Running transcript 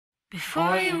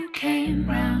Before you came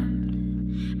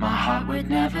round, my heart would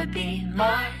never beat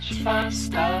much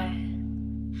faster.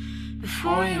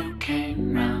 Before you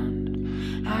came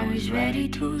round, I was ready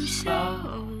to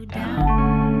slow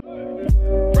down.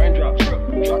 Raindrop,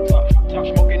 trip, drop top,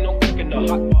 smoking, no cooking the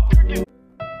hot bar.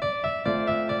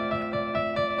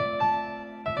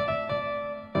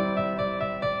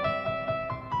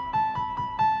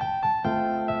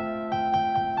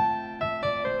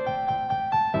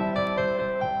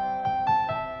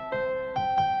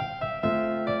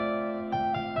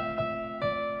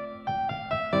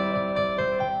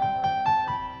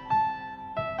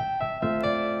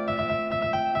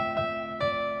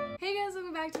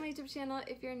 Back to my YouTube channel.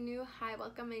 If you're new, hi,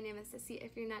 welcome. My name is Sissy.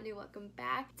 If you're not new, welcome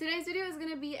back. Today's video is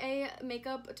gonna be a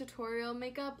makeup tutorial,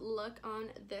 makeup look on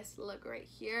this look right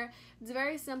here. It's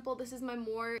very simple. This is my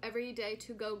more everyday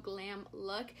to go glam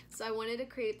look, so I wanted to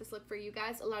create this look for you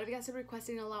guys. A lot of you guys are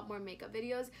requesting a lot more makeup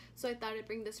videos, so I thought I'd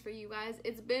bring this for you guys.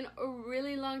 It's been a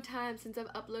really long time since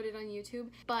I've uploaded on YouTube,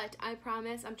 but I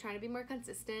promise I'm trying to be more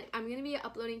consistent. I'm gonna be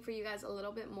uploading for you guys a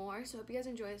little bit more, so I hope you guys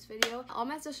enjoy this video. All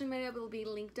my social media will be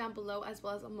linked down below, as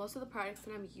well as most of the products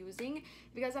that I'm using.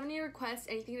 If you guys have any requests,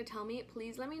 anything to tell me,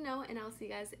 please let me know, and I'll see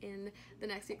you guys in the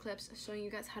next few clips showing you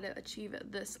guys how to achieve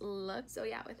this look. So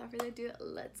yeah, without further ado,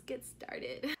 let's get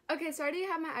started. Okay, so I already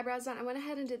have my eyebrows done. I went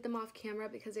ahead and did them off camera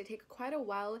because they take quite a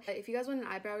while. If you guys want an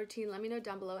eyebrow routine, let me know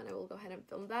down below and I will go ahead and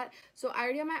film that. So I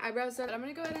already have my eyebrows done. I'm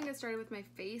gonna go ahead and get started with my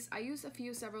face. I use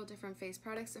several different face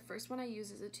products. The first one I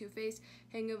use is a Too Faced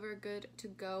Hangover Good to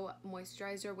Go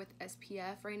moisturizer with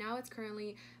SPF. Right now it's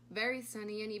currently very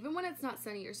sunny, and even when it's not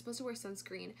sunny, you're supposed to wear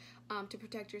sunscreen to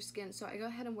protect your skin. So I go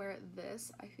ahead and wear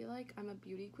this. I feel like I'm a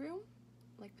beauty guru,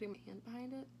 like putting my hand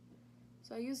behind it.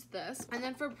 So I use this. And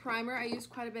then for primer, I use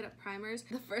quite a bit of primers.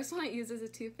 The first one I use is a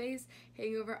Too Faced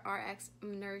Hangover RX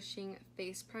Nourishing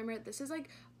Face Primer. This is like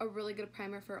a really good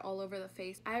primer for all over the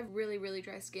face. I have really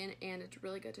dry skin, and it's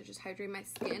really good to just hydrate my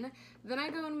skin. Then I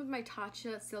go in with my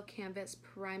Tatcha Silk Canvas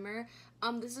Primer.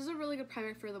 This is a really good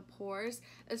primer for the pores,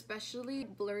 especially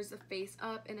blurs the face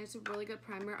up, and it's a really good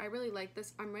primer. I really like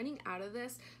this. I'm running out of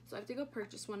this, so I have to go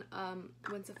purchase one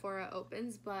when Sephora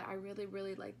opens, but I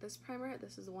really like this primer.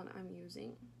 This is the one I'm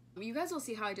using. You guys will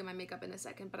see how I do my makeup in a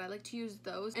second, but I like to use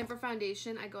those. And for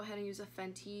foundation, I go ahead and use a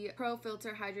Fenty Pro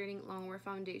Filter Hydrating Longwear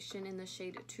Foundation in the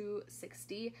shade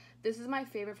 260. This is my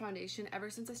favorite foundation. Ever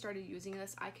since I started using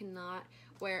this, I cannot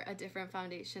wear a different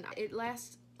foundation. It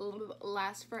lasts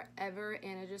forever,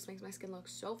 and it just makes my skin look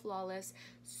so flawless,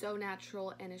 so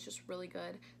natural, and it's just really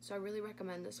good. So I really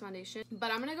recommend this foundation.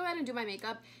 But I'm gonna go ahead and do my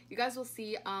makeup. You guys will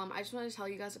see. I just wanted to tell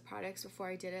you guys the products before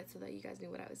I did it so that you guys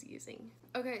knew what I was using.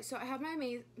 Okay, so I have my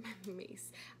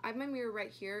mace. I have my mirror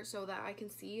right here so that I can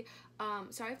see.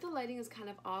 Sorry if the lighting is kind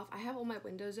of off. I have all my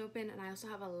windows open, and I also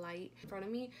have a light in front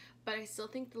of me, but I still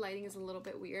think the lighting is a little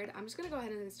bit weird. I'm just gonna go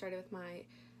ahead and get started with my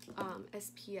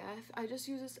SPF. I just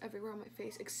use this everywhere on my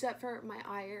face except for my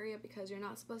eye area, because you're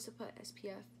not supposed to put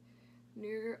SPF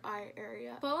near your eye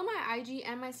area. Follow my IG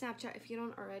and my Snapchat if you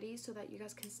don't already, so that you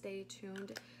guys can stay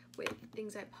tuned with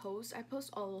things I post. I post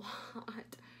a lot.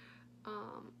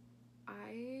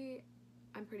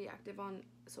 I'm pretty active on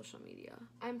social media.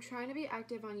 I'm trying to be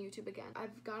active on YouTube again.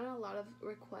 I've gotten a lot of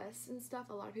requests and stuff,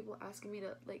 a lot of people asking me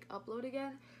to like upload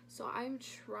again, so I'm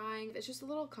trying. It's just a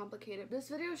little complicated. This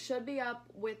video should be up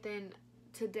within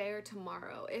today or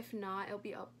tomorrow. If not, it'll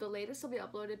be up, the latest it'll be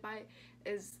uploaded by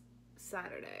is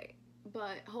Saturday,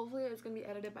 but hopefully it's gonna be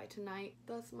edited by tonight.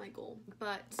 That's my goal.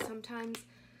 But sometimes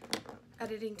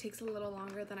editing takes a little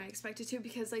longer than I expected to,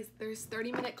 because like there's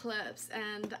 30-minute clips,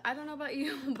 and I don't know about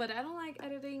you, but I don't like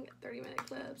editing 30-minute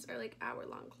clips or like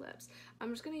hour-long clips.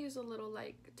 I'm just gonna use a little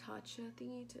like Tatcha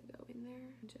thingy to go in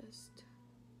there. Just,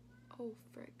 oh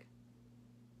frick.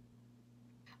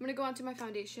 I'm gonna go onto my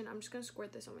foundation. I'm just gonna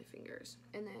squirt this on my fingers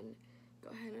and then go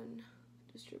ahead and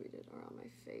distribute it around my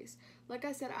face. Like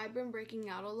I said, I've been breaking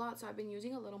out a lot, so I've been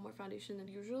using a little more foundation than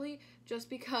usually, just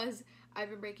because I've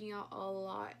been breaking out a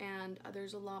lot and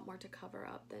there's a lot more to cover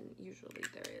up than usually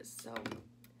there is. So I'm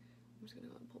just gonna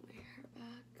go and pull my hair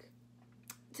back.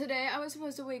 Today I was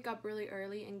supposed to wake up really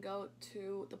early and go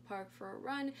to the park for a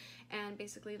run and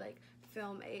basically like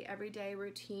film a everyday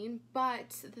routine,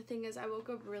 but the thing is I woke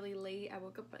up really late. I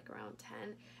woke up like around 10,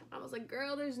 and I was like,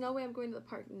 girl, there's no way I'm going to the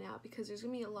park now, because there's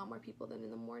gonna be a lot more people than in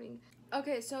the morning.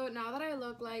 Okay, so now that I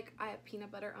look like I have peanut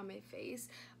butter on my face,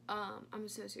 I'm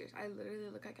so serious, I literally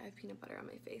look like I have peanut butter on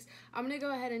my face. I'm gonna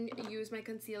go ahead and use my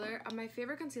concealer. My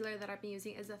favorite concealer that I've been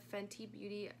using is a Fenty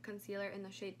Beauty concealer in the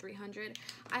shade 300.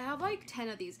 I have like 10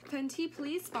 of these. Fenty,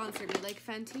 please sponsor me. Like,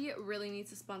 Fenty really needs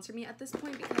to sponsor me at this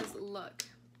point, because look,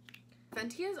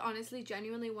 Fenty is honestly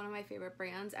genuinely one of my favorite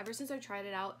brands ever since I tried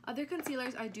it out. Other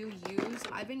concealers I do use,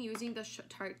 I've been using the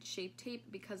Tarte Shape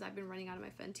Tape because I've been running out of my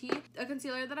Fenty. A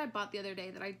concealer that I bought the other day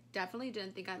that I definitely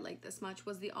didn't think I'd like this much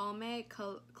was the Almay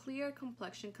Clear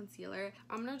Complexion Concealer.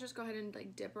 I'm gonna just go ahead and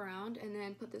like dip around and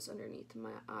then put this underneath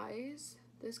my eyes.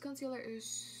 This concealer is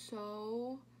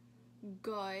so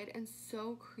good and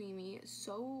so creamy,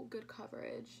 so good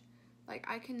coverage. Like,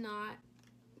 I cannot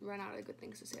run out of good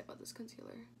things to say about this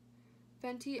concealer.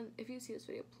 Fenty, if you see this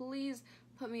video, please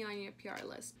put me on your PR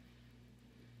list.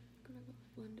 I'm gonna go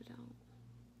blend it out.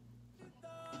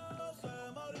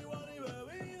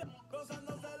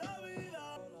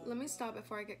 Let me stop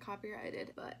before I get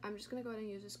copyrighted, but I'm just gonna go ahead and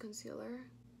use this concealer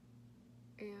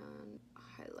and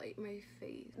highlight my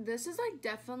face. This is like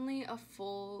definitely a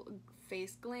full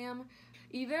face glam.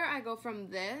 Either I go from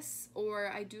this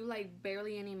or I do like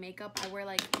barely any makeup. I wear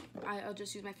like, I'll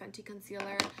just use my Fenty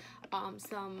concealer,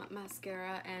 some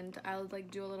mascara, and I'll like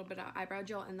do a little bit of eyebrow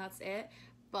gel, and that's it.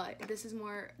 But this is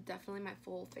more definitely my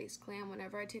full face glam.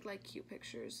 Whenever I take like cute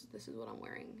pictures, this is what I'm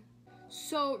wearing.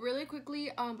 So really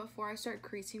quickly, before I start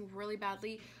creasing really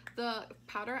badly, the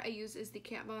powder I use is the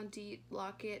Kat Von D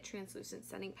Lock It Translucent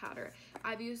Setting Powder.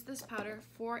 I've used this powder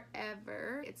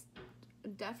forever. It's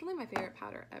definitely my favorite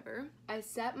powder ever. I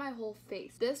set my whole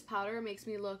face. This powder makes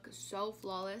me look so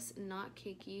flawless, not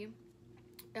cakey.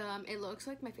 It looks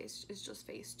like my face is just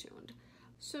face tuned.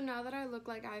 So now that I look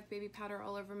like I have baby powder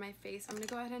all over my face, I'm gonna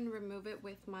go ahead and remove it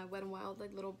with my Wet n Wild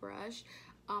like little brush.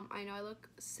 I know I look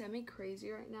semi crazy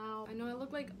right now. I know I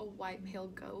look like a white pale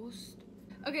ghost.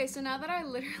 Okay, so now that I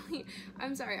literally,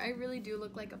 I'm sorry, I really do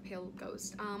look like a pale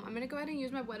ghost. I'm gonna go ahead and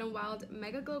use my Wet n Wild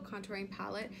Mega Glow Contouring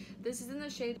Palette. This is in the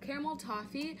shade Caramel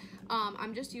Toffee.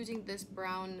 I'm just using this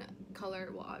brown color.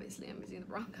 Well, obviously I'm using the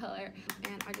brown color.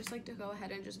 And I just like to go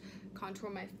ahead and just contour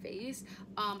my face.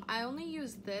 I only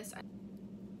use this.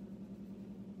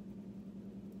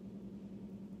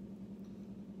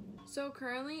 So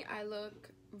currently I look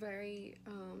very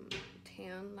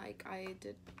tan, like I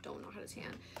don't know how to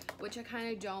tan, which I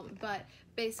kind of don't, but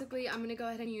basically I'm gonna go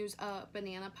ahead and use a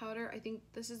banana powder. I think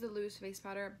this is the loose face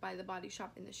powder by the Body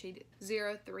Shop in the shade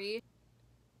 03.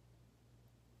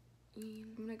 And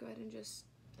I'm gonna go ahead and just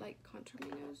like contour my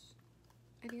nose.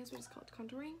 I think that's what it's called,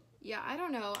 contouring. Yeah, I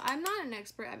don't know, I'm not an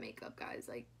expert at makeup, guys.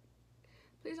 Like,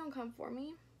 please don't come for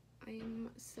me. I'm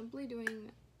simply doing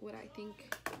what I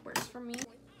think works for me.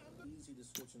 Easy to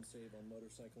switch and save on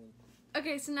motorcycling.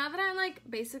 Okay, so now that I'm like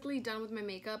basically done with my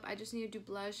makeup, I just need to do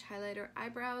blush, highlighter,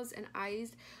 eyebrows, and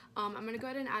eyes. I'm gonna go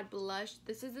ahead and add blush.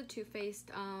 This is the Too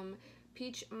Faced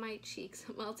Peach My Cheeks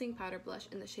Melting Powder Blush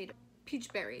in the shade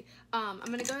Peach Berry. I'm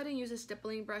gonna go ahead and use a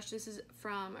stippling brush. This is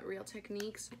from Real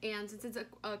Techniques, and since it's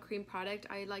a cream product,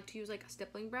 I like to use like a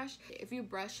stippling brush. If you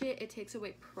brush it, it takes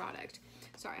away product.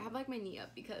 Sorry, I have like my knee up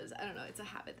because I don't know, it's a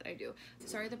habit that I do.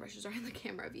 Sorry the brushes are in the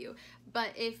camera view, but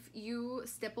if you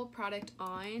stipple product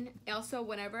on, also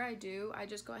whenever I do, I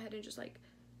just go ahead and just like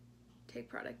take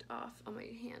product off on my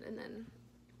hand, and then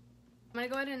I'm gonna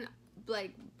go ahead and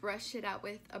like brush it out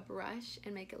with a brush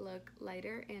and make it look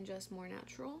lighter and just more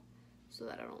natural, so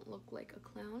that I don't look like a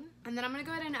clown. And then I'm gonna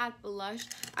go ahead and add blush.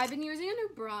 I've been using a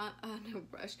new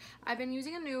brush. I've been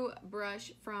using a new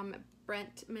brush from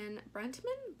Brentman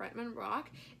Rock,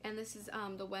 and this is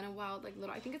the Wet n Wild like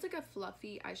little, I think it's like a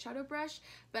fluffy eyeshadow brush,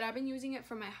 but I've been using it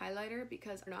for my highlighter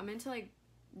because I don't know, I'm into like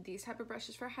these type of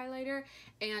brushes for highlighter,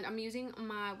 and I'm using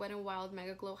my Wet n Wild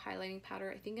Mega Glow highlighting powder,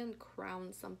 I think in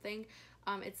Crown something.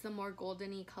 It's the more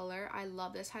goldeny color. I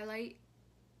love this highlight,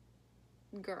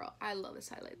 girl. I love this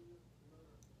highlight.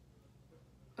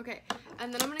 Okay,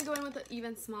 and then I'm gonna go in with an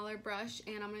even smaller brush,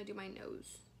 and I'm gonna do my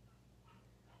nose.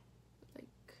 Like,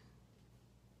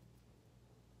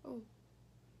 oh.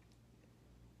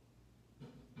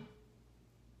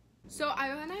 So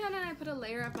I went ahead and I put a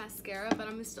layer of mascara, but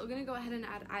I'm still gonna go ahead and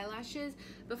add eyelashes.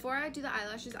 Before I do the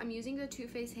eyelashes, I'm using the Too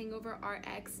Faced Hangover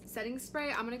RX setting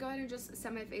spray. I'm gonna go ahead and just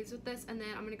set my face with this, and then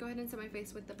I'm gonna go ahead and set my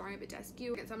face with the Barney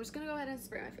Badescu. Okay, so I'm just gonna go ahead and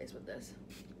spray my face with this.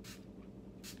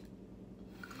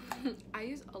 I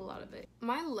use a lot of it.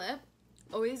 My lip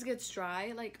always gets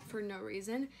dry, like for no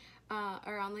reason,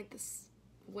 around like this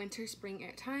winter spring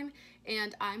time,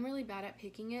 and I'm really bad at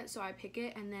picking it, so I pick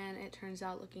it and then it turns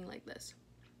out looking like this.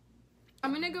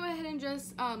 I'm gonna go ahead and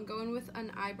just go in with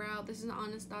an eyebrow. This is an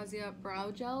Anastasia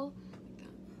brow gel,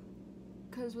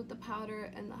 because with the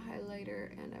powder and the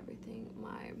highlighter and everything,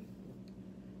 my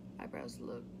eyebrows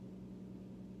look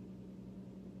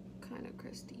kind of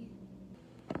crusty.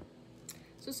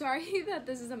 So sorry that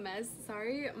this is a mess.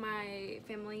 Sorry, my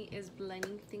family is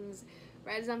blending things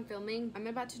right as I'm filming. I'm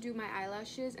about to do my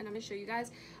eyelashes, and I'm gonna show you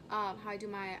guys how I do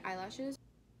my eyelashes.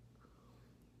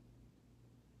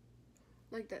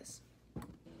 like this.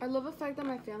 I love the fact that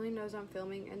my family knows I'm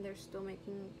filming and they're still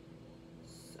making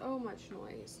so much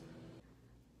noise.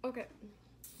 Okay.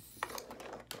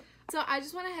 So I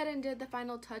just went ahead and did the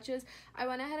final touches. I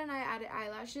went ahead and I added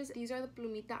eyelashes. These are the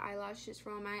Plumita eyelashes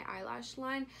from my eyelash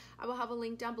line. I will have a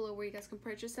link down below where you guys can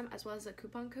purchase them, as well as a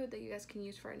coupon code that you guys can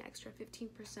use for an extra 15%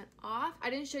 off. I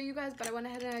didn't show you guys, but I went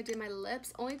ahead and I did my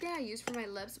lips. Only thing I used for my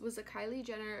lips was a Kylie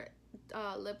Jenner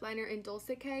lip liner in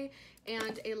Dulce K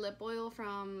and a lip oil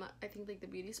from, I think, like the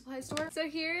beauty supply store. So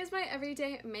here is my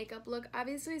everyday makeup look.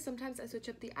 Obviously sometimes I switch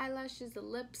up the eyelashes, the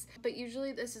lips, but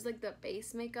usually this is like the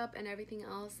base makeup and everything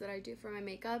else that I do for my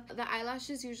makeup. The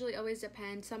eyelashes usually always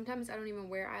depend. Sometimes I don't even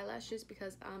wear eyelashes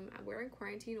because we're in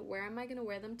quarantine. Where am I gonna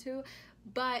wear them to?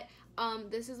 But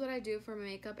this is what I do for my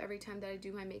makeup every time that I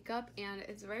do my makeup, and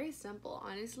it's very simple.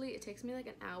 Honestly, it takes me like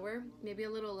an hour, maybe a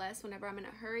little less whenever I'm in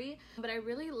a hurry, but I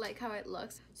really like how it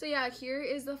looks. So yeah, here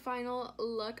is the final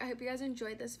look. I hope you guys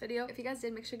enjoyed this video. If you guys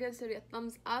did, make sure to give this video a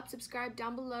thumbs up, subscribe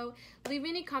down below, leave me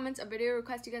any comments or video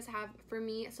requests you guys have for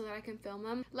me so that I can film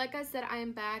them. Like I said, I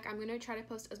am back. I'm gonna try to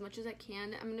post as much as I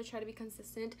can. I'm gonna try to be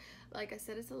consistent. Like I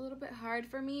said, it's a little bit hard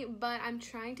for me, but I'm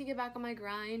trying to get back on my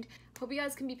grind. Hope you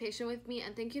guys can be patient with me,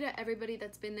 and thank you to everybody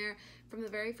that's been there from the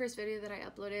very first video that I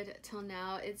uploaded till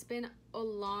now. It's been a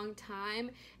long time,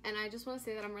 and I just want to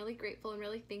say that I'm really grateful and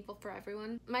really thankful for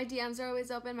everyone. My DMs are always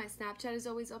open, my Snapchat is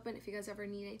always open. If you guys ever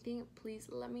need anything, please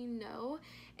let me know.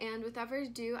 And without further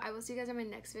ado, I will see you guys in my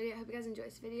next video. I hope you guys enjoy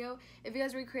this video. If you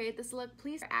guys recreate this look,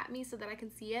 please at me so that I can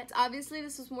see it. Obviously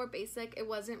this was more basic, it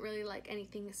wasn't really like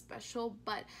anything special,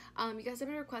 but you guys have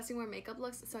been requesting more makeup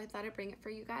looks, so I thought I'd bring it for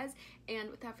you guys. And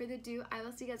without further ado, I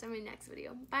will see you guys in my next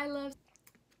video. Bye, loves.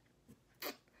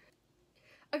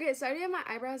 Okay, so I already have my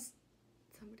eyebrows.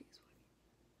 Somebody